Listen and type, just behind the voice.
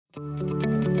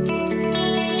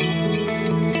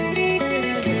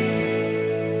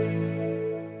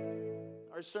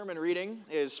sermon reading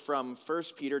is from 1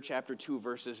 Peter chapter 2,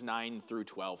 verses 9 through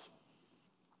 12.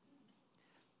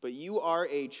 But you are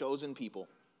a chosen people,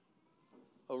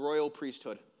 a royal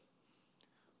priesthood,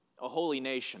 a holy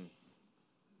nation,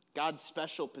 God's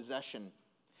special possession,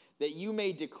 that you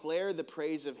may declare the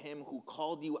praise of him who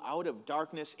called you out of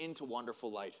darkness into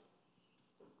wonderful light.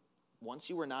 Once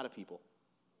you were not a people,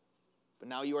 but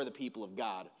now you are the people of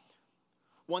God.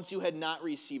 Once you had not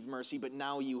received mercy, but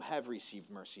now you have received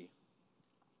mercy.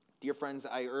 Dear friends,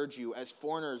 I urge you, as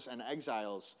foreigners and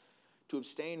exiles, to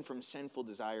abstain from sinful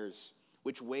desires,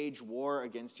 which wage war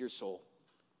against your soul.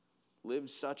 Live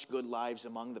such good lives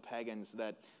among the pagans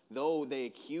that, though they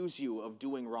accuse you of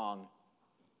doing wrong,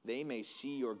 they may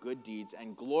see your good deeds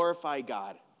and glorify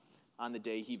God on the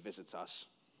day he visits us.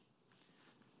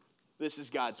 This is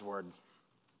God's word.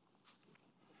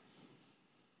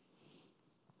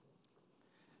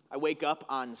 I wake up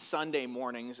on Sunday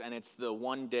mornings, and it's the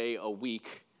one day a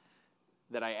week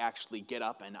that I actually get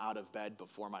up and out of bed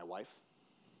before my wife.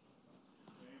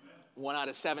 Amen. 1 out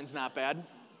of 7's not bad.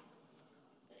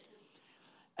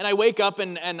 And I wake up,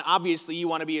 and obviously you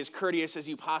want to be as courteous as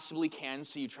you possibly can,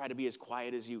 so you try to be as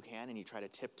quiet as you can, and you try to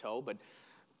tiptoe.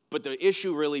 But the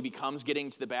issue really becomes getting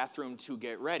to the bathroom to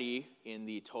get ready in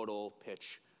the total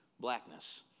pitch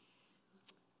blackness.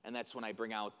 And that's when I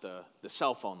bring out the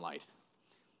cell phone light.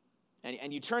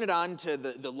 And you turn it on to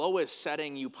the lowest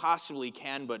setting you possibly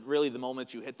can, but really the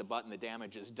moment you hit the button, the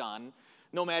damage is done.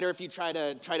 No matter if you try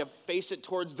to face it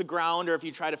towards the ground or if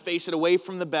you try to face it away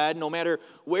from the bed, no matter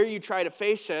where you try to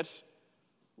face it,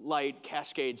 light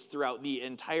cascades throughout the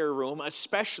entire room,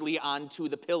 especially onto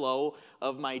the pillow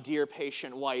of my dear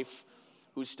patient wife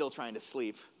who's still trying to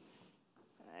sleep.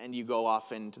 And you go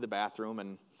off into the bathroom,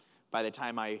 and by the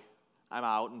time I'm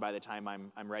out and by the time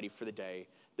I'm ready for the day,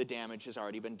 the damage has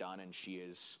already been done, and she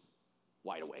is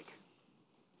wide awake.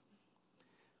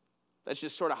 That's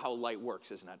just sort of how light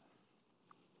works, isn't it?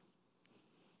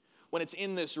 When it's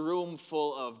in this room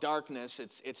full of darkness,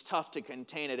 it's tough to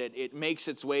contain it. It makes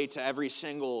its way to every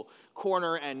single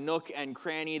corner and nook and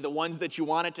cranny, the ones that you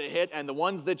want it to hit and the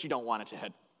ones that you don't want it to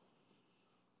hit.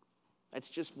 That's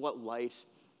just what light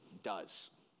does.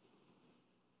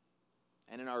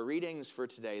 And in our readings for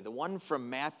today, the one from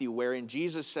Matthew wherein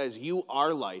Jesus says, you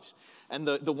are light, and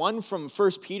the one from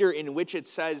 1 Peter in which it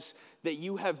says that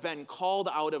you have been called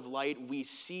out of light, we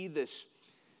see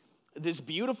this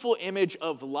beautiful image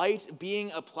of light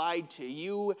being applied to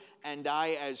you and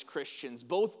I as Christians,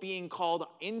 both being called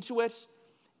into it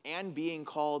and being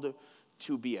called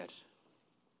to be it.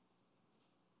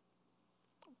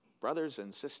 Brothers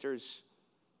and sisters,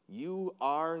 you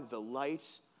are the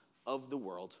light of the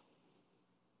world.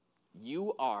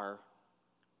 You are,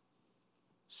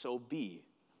 so be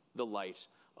the light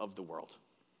of the world.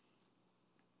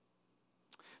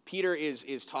 Peter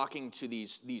is talking to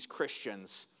these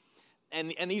Christians,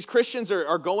 and these Christians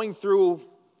are going through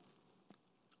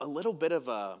a little bit of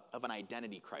an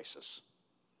identity crisis.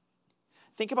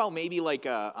 Think about maybe like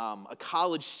a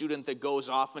college student that goes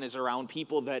off and is around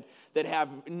people that have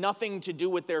nothing to do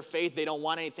with their faith. They don't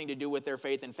want anything to do with their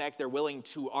faith. In fact, they're willing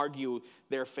to argue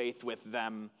their faith with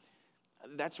them.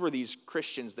 That's where these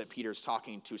Christians that Peter's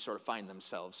talking to sort of find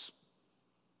themselves.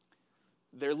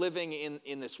 They're living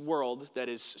in this world that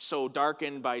is so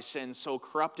darkened by sin, so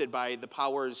corrupted by the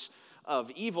powers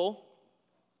of evil.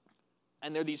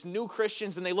 And they're these new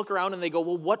Christians, and they look around and they go,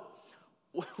 well,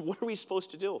 what are we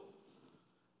supposed to do?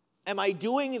 Am I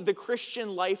doing the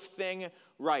Christian life thing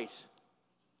right?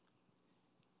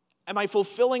 Am I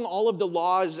fulfilling all of the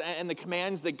laws and the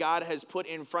commands that God has put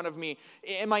in front of me?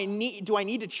 Do I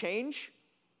need to change?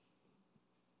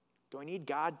 Do I need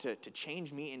God to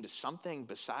change me into something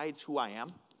besides who I am?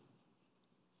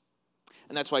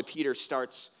 And that's why Peter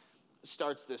starts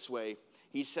this way.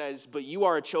 He says, but you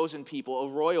are a chosen people, a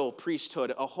royal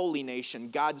priesthood, a holy nation,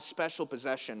 God's special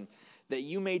possession, that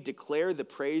you may declare the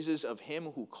praises of him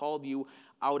who called you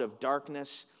out of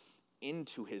darkness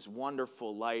into his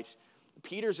wonderful light.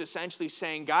 Peter's essentially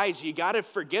saying, guys, you got to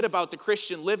forget about the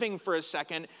Christian living for a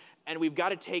second, and we've got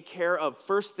to take care of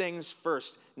first things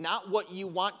first. Not what you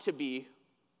want to be,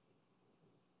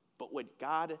 but what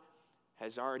God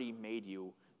has already made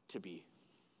you to be.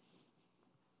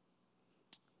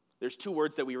 There's two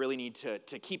words that we really need to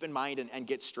keep in mind and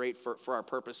get straight for our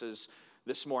purposes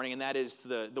this morning, and that is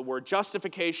the word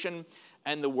justification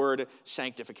and the word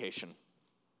sanctification.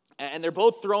 And they're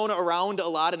both thrown around a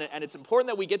lot, and it's important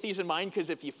that we get these in mind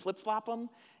because if you flip-flop them,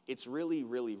 it's really,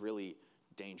 really, really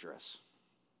dangerous.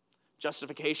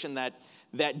 Justification,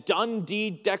 that done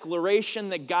deed declaration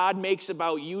that God makes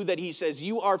about you, that he says,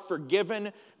 you are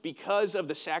forgiven because of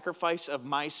the sacrifice of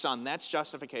my son. That's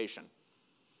justification.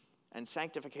 And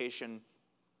sanctification,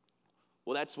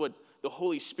 well, that's what the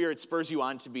Holy Spirit spurs you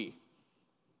on to be.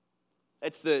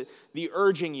 It's the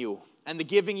urging you and the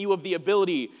giving you of the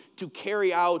ability to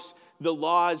carry out the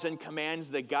laws and commands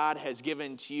that God has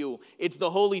given to you. It's the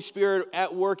Holy Spirit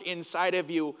at work inside of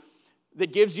you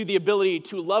that gives you the ability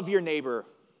to love your neighbor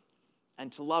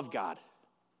and to love God.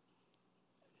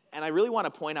 And I really want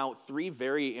to point out three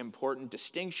very important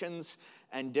distinctions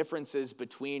and differences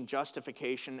between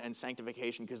justification and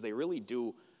sanctification, because they really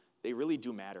do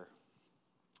matter.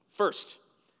 First,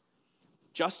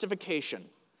 justification,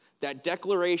 that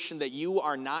declaration that you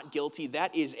are not guilty,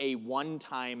 that is a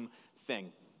one-time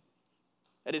thing.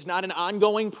 That is not an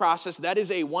ongoing process. That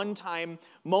is a one-time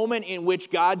moment in which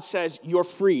God says, you're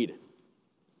freed.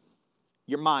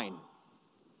 You're mine.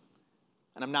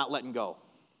 And I'm not letting go.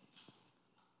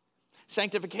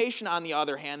 Sanctification, on the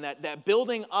other hand, that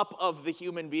building up of the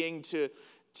human being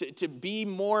to be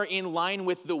more in line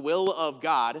with the will of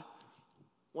God,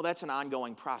 well, that's an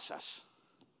ongoing process.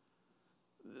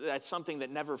 That's something that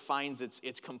never finds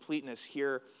its completeness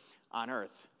here on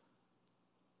earth.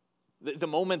 The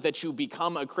moment that you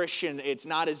become a Christian, it's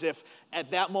not as if at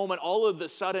that moment, all of a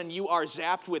sudden, you are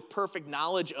zapped with perfect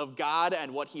knowledge of God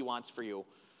and what He wants for you.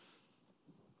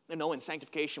 And no, in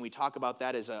sanctification, we talk about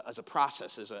that as a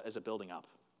process, as a building up.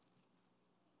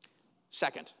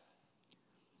 Second,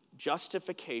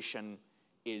 justification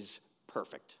is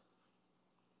perfect.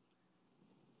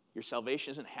 Your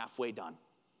salvation isn't halfway done.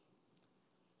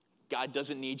 God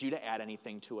doesn't need you to add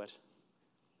anything to it.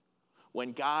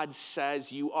 When God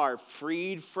says you are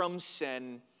freed from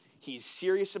sin, He's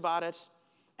serious about it,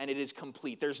 and it is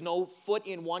complete. There's no foot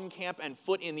in one camp and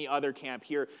foot in the other camp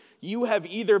here. You have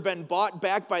either been bought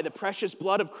back by the precious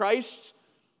blood of Christ,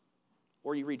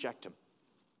 or you reject Him.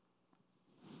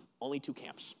 Only two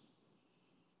camps.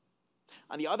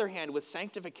 On the other hand, with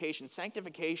sanctification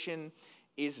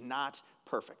is not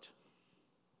perfect.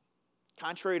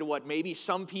 Contrary to what maybe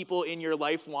some people in your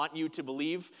life want you to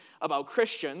believe about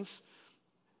Christians,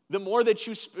 the more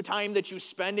time that you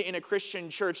spend in a Christian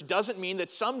church doesn't mean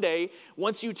that someday,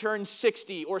 once you turn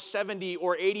 60 or 70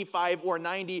 or 85 or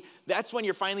 90, that's when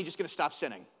you're finally just going to stop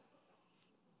sinning.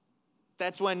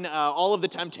 That's when all of the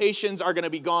temptations are going to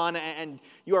be gone and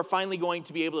you are finally going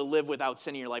to be able to live without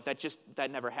sin in your life.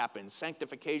 That never happens.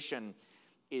 Sanctification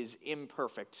is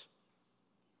imperfect.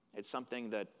 It's something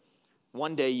that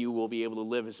one day you will be able to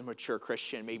live as a mature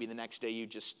Christian. Maybe the next day you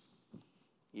just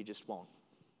won't.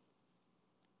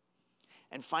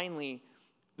 And finally,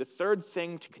 the third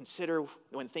thing to consider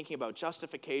when thinking about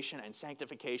justification and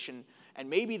sanctification, and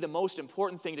maybe the most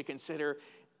important thing to consider,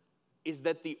 is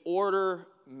that the order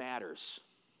matters.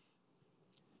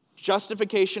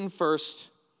 Justification first,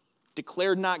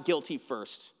 declared not guilty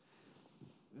first,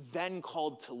 then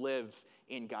called to live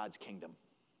in God's kingdom.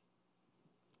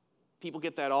 People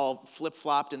get that all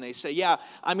flip-flopped and they say, yeah,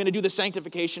 I'm going to do the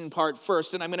sanctification part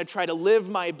first and I'm going to try to live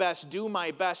my best, do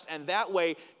my best, and that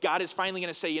way God is finally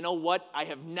going to say, you know what? I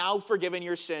have now forgiven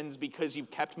your sins because you've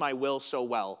kept my will so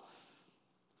well.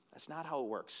 That's not how it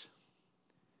works.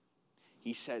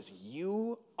 He says,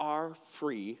 you are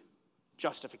free,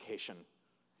 justification.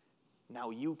 Now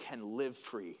you can live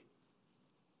free,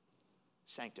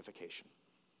 sanctification.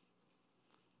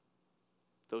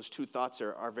 Those two thoughts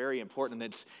are very important,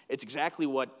 and it's exactly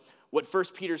what 1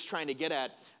 Peter's trying to get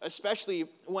at, especially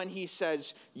when he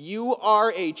says, you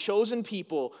are a chosen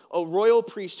people, a royal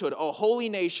priesthood, a holy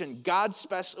nation, God's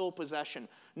special possession.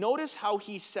 Notice how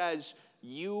he says,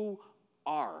 you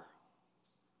are.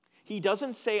 He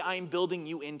doesn't say, I'm building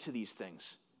you into these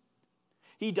things.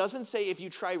 He doesn't say, if you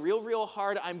try real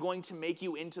hard, I'm going to make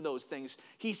you into those things.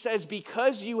 He says,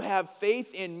 because you have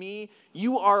faith in me,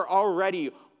 you are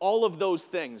already all of those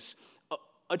things.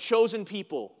 A chosen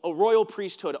people, a royal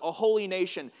priesthood, a holy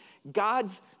nation,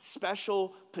 God's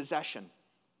special possession.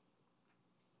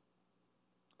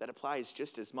 That applies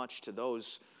just as much to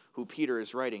those who Peter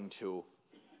is writing to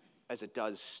as it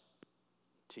does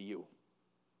to you.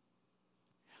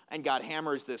 And God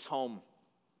hammers this home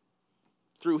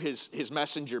through his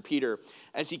messenger, Peter,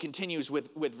 as he continues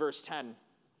with verse 10.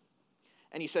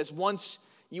 And he says, once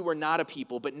you were not a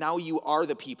people, but now you are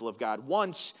the people of God.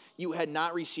 Once you had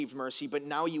not received mercy, but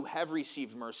now you have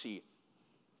received mercy.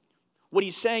 What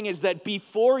he's saying is that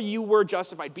before you were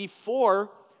justified, before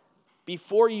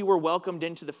you were welcomed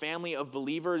into the family of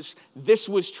believers, this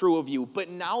was true of you. But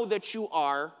now that you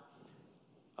are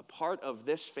a part of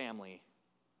this family,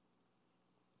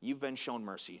 you've been shown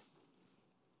mercy.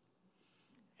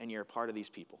 And you're a part of these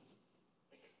people.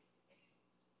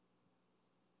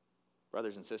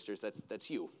 Brothers and sisters, that's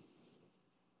you.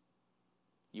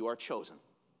 You are chosen.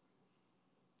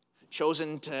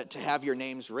 chosen to have your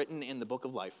names written in the book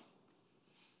of life.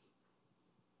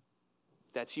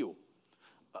 That's you.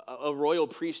 A royal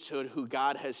priesthood who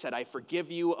God has said, I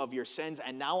forgive you of your sins,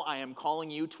 and now I am calling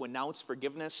you to announce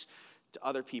forgiveness to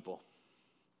other people.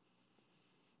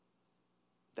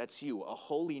 That's you, a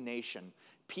holy nation,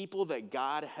 people that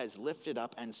God has lifted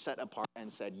up and set apart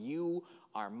and said, you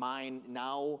are mine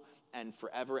now and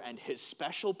forever, and his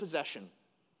special possession.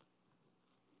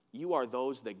 You are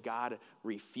those that God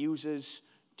refuses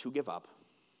to give up.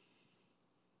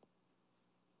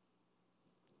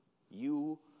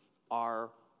 You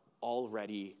are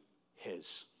already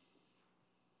his.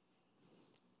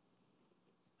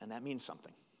 And that means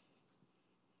something.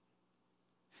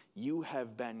 You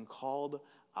have been called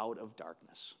out of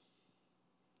darkness.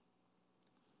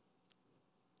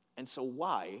 And so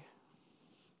why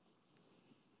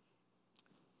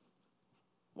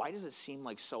does it seem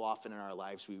like so often in our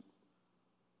lives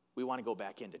we want to go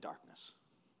back into darkness?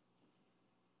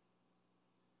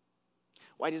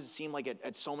 Why does it seem like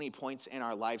at so many points in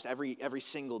our lives, every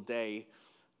single day,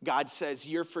 God says,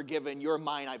 you're forgiven, you're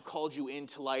mine, I've called you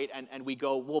into light, and we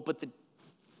go, well, but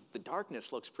the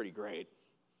darkness looks pretty great.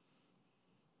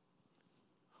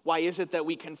 Why is it that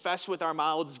we confess with our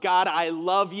mouths, God, I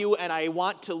love you and I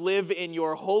want to live in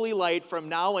your holy light from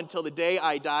now until the day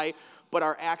I die, but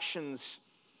our actions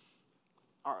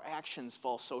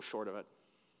fall so short of it?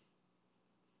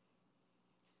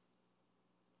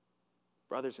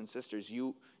 Brothers and sisters,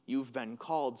 you've been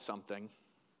called something,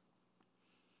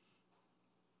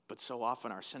 but so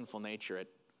often our sinful nature,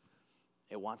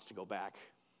 it wants to go back.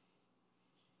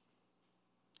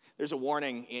 There's a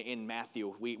warning in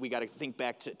Matthew. We got to think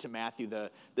back to Matthew,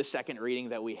 the second reading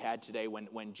that we had today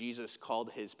when Jesus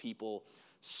called his people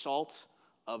salt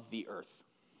of the earth.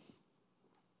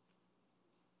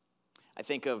 I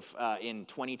think of in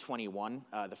 2021,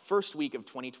 the first week of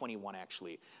 2021,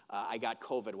 actually, I got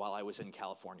COVID while I was in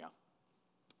California.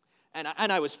 And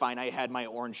I was fine. I had my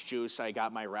orange juice. I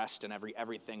got my rest, and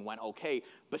everything went okay.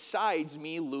 Besides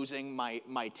me losing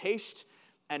my taste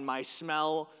and my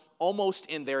smell almost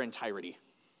in their entirety.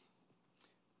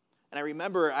 And I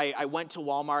remember I went to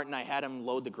Walmart and I had them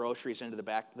load the groceries into the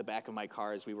back of my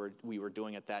car as we were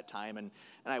doing at that time. And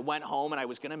I went home and I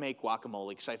was going to make guacamole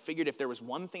because I figured if there was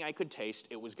one thing I could taste,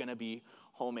 it was going to be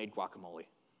homemade guacamole.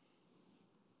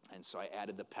 And so I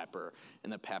added the pepper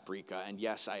and the paprika, and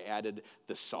yes, I added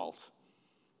the salt.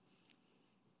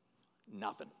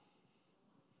 Nothing.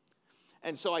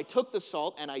 And so I took the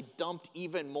salt and I dumped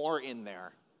even more in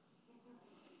there.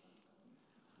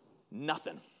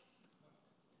 Nothing.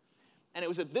 And it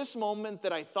was at this moment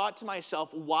that I thought to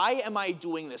myself, why am I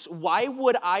doing this? Why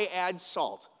would I add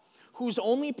salt, whose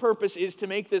only purpose is to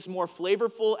make this more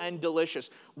flavorful and delicious?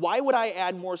 Why would I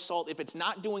add more salt if it's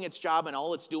not doing its job and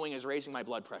all it's doing is raising my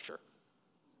blood pressure?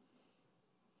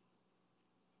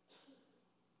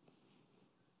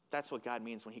 That's what God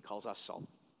means when he calls us salt.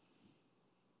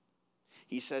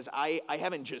 He says, I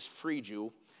haven't just freed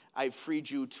you, I've freed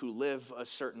you to live a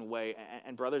certain way.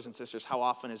 And brothers and sisters, how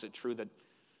often is it true that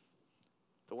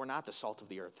we're not the salt of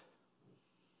the earth?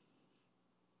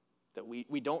 That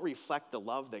we don't reflect the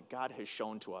love that God has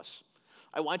shown to us.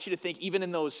 I want you to think, even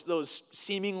in those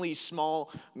seemingly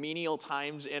small, menial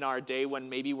times in our day when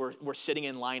maybe we're sitting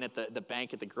in line at the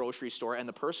bank, at the grocery store, and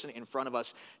the person in front of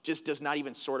us just does not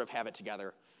even sort of have it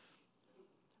together.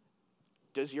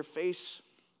 Does your face,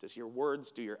 does your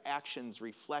words, do your actions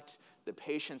reflect the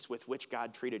patience with which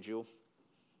God treated you?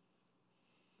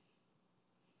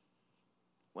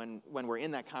 When we're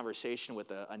in that conversation with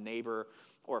a neighbor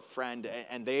or a friend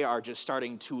and they are just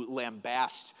starting to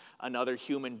lambaste another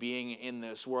human being in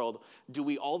this world, do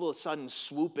we all of a sudden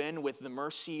swoop in with the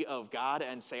mercy of God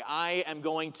and say, I am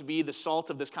going to be the salt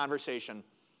of this conversation?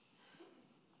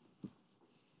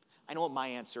 I know what my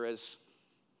answer is.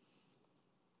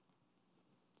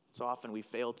 So often we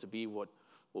fail to be what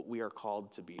we are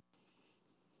called to be.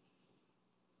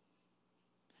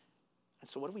 And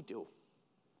so what do we do?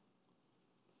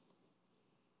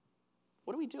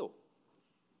 What do we do?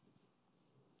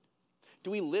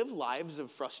 Do we live lives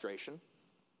of frustration?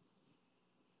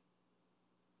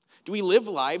 Do we live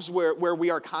lives where we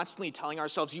are constantly telling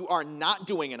ourselves, you are not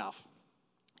doing enough.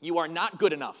 You are not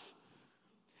good enough.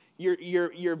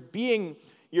 You're being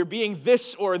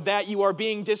this or that. You are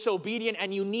being disobedient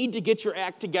and you need to get your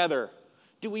act together.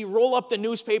 Do we roll up the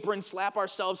newspaper and slap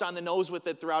ourselves on the nose with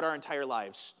it throughout our entire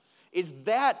lives? Is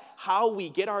that how we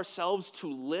get ourselves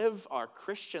to live our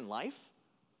Christian life?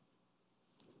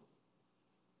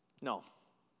 No.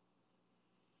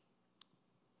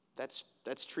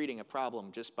 That's treating a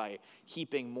problem just by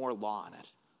heaping more law on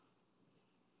it.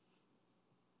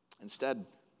 Instead,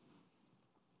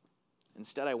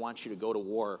 Instead, I want you to go to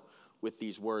war with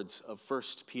these words of 1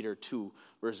 Peter 2,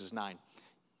 verses 9.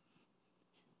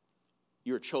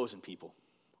 You're a chosen people,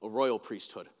 a royal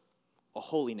priesthood, a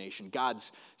holy nation,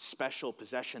 God's special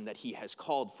possession that he has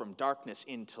called from darkness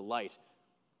into light.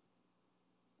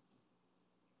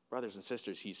 Brothers and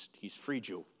sisters, he's freed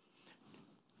you.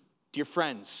 Dear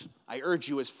friends, I urge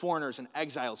you as foreigners and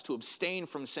exiles to abstain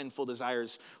from sinful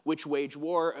desires which wage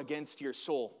war against your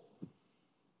soul.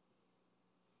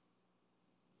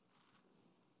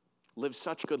 Live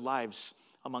such good lives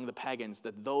among the pagans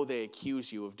that though they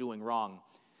accuse you of doing wrong,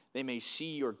 they may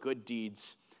see your good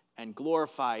deeds and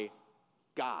glorify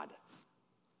God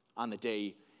on the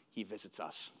day he visits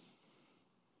us.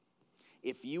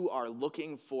 If you are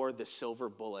looking for the silver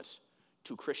bullet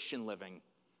to Christian living,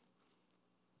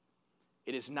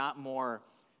 it is not more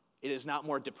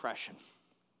depression.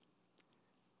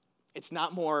 It's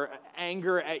not more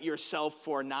anger at yourself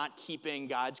for not keeping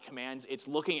God's commands. It's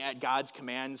looking at God's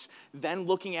commands, then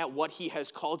looking at what he has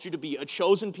called you to be, a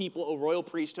chosen people, a royal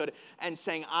priesthood, and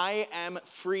saying, I am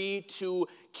free to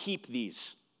keep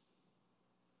these.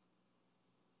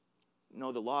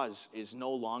 No, the law is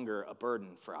no longer a burden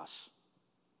for us.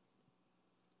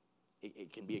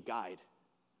 It can be a guide.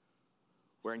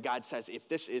 Wherein God says, if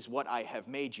this is what I have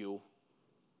made you,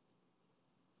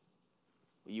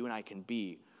 you and I can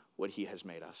be what he has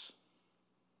made us.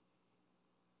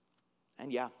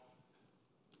 And yeah,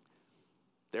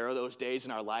 there are those days in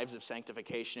our lives of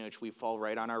sanctification in which we fall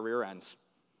right on our rear ends.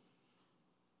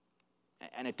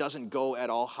 And it doesn't go at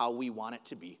all how we want it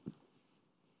to be.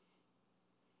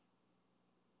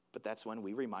 But that's when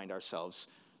we remind ourselves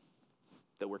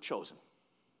that we're chosen,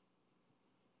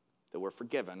 that we're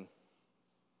forgiven,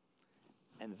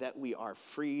 and that we are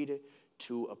freed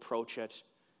to approach it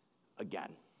again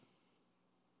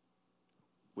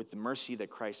with the mercy that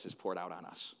Christ has poured out on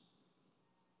us.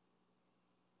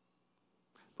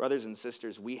 Brothers and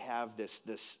sisters, we have this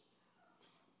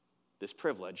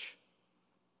privilege,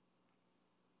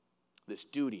 this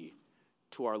duty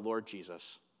to our Lord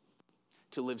Jesus,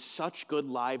 to live such good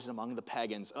lives among the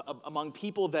pagans, among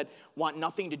people that want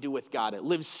nothing to do with God.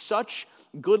 Live such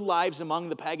good lives among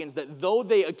the pagans that though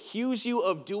they accuse you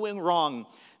of doing wrong,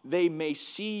 they may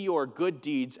see your good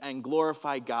deeds and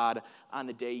glorify God on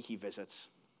the day he visits.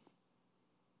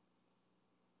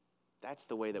 That's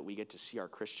the way that we get to see our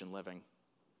Christian living,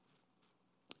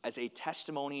 as a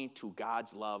testimony to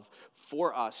God's love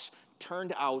for us,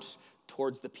 turned out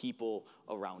towards the people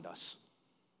around us.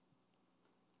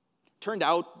 Turned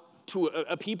out to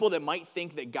a people that might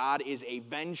think that God is a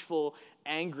vengeful,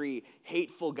 angry,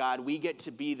 hateful God. We get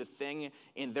to be the thing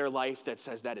in their life that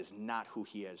says that is not who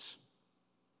he is.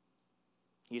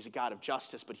 He is a God of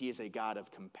justice, but he is a God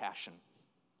of compassion.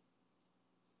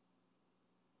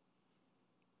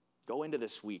 Go into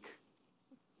this week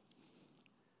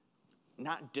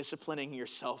not disciplining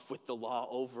yourself with the law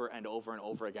over and over and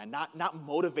over again, not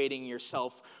motivating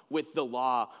yourself with the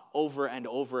law over and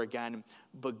over again,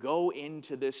 but go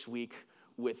into this week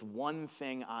with one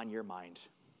thing on your mind.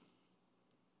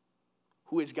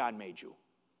 Who has God made you?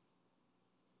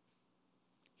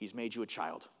 He's made you a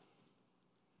child.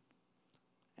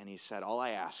 And he said, all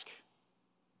I ask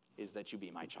is that you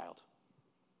be my child.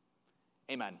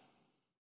 Amen.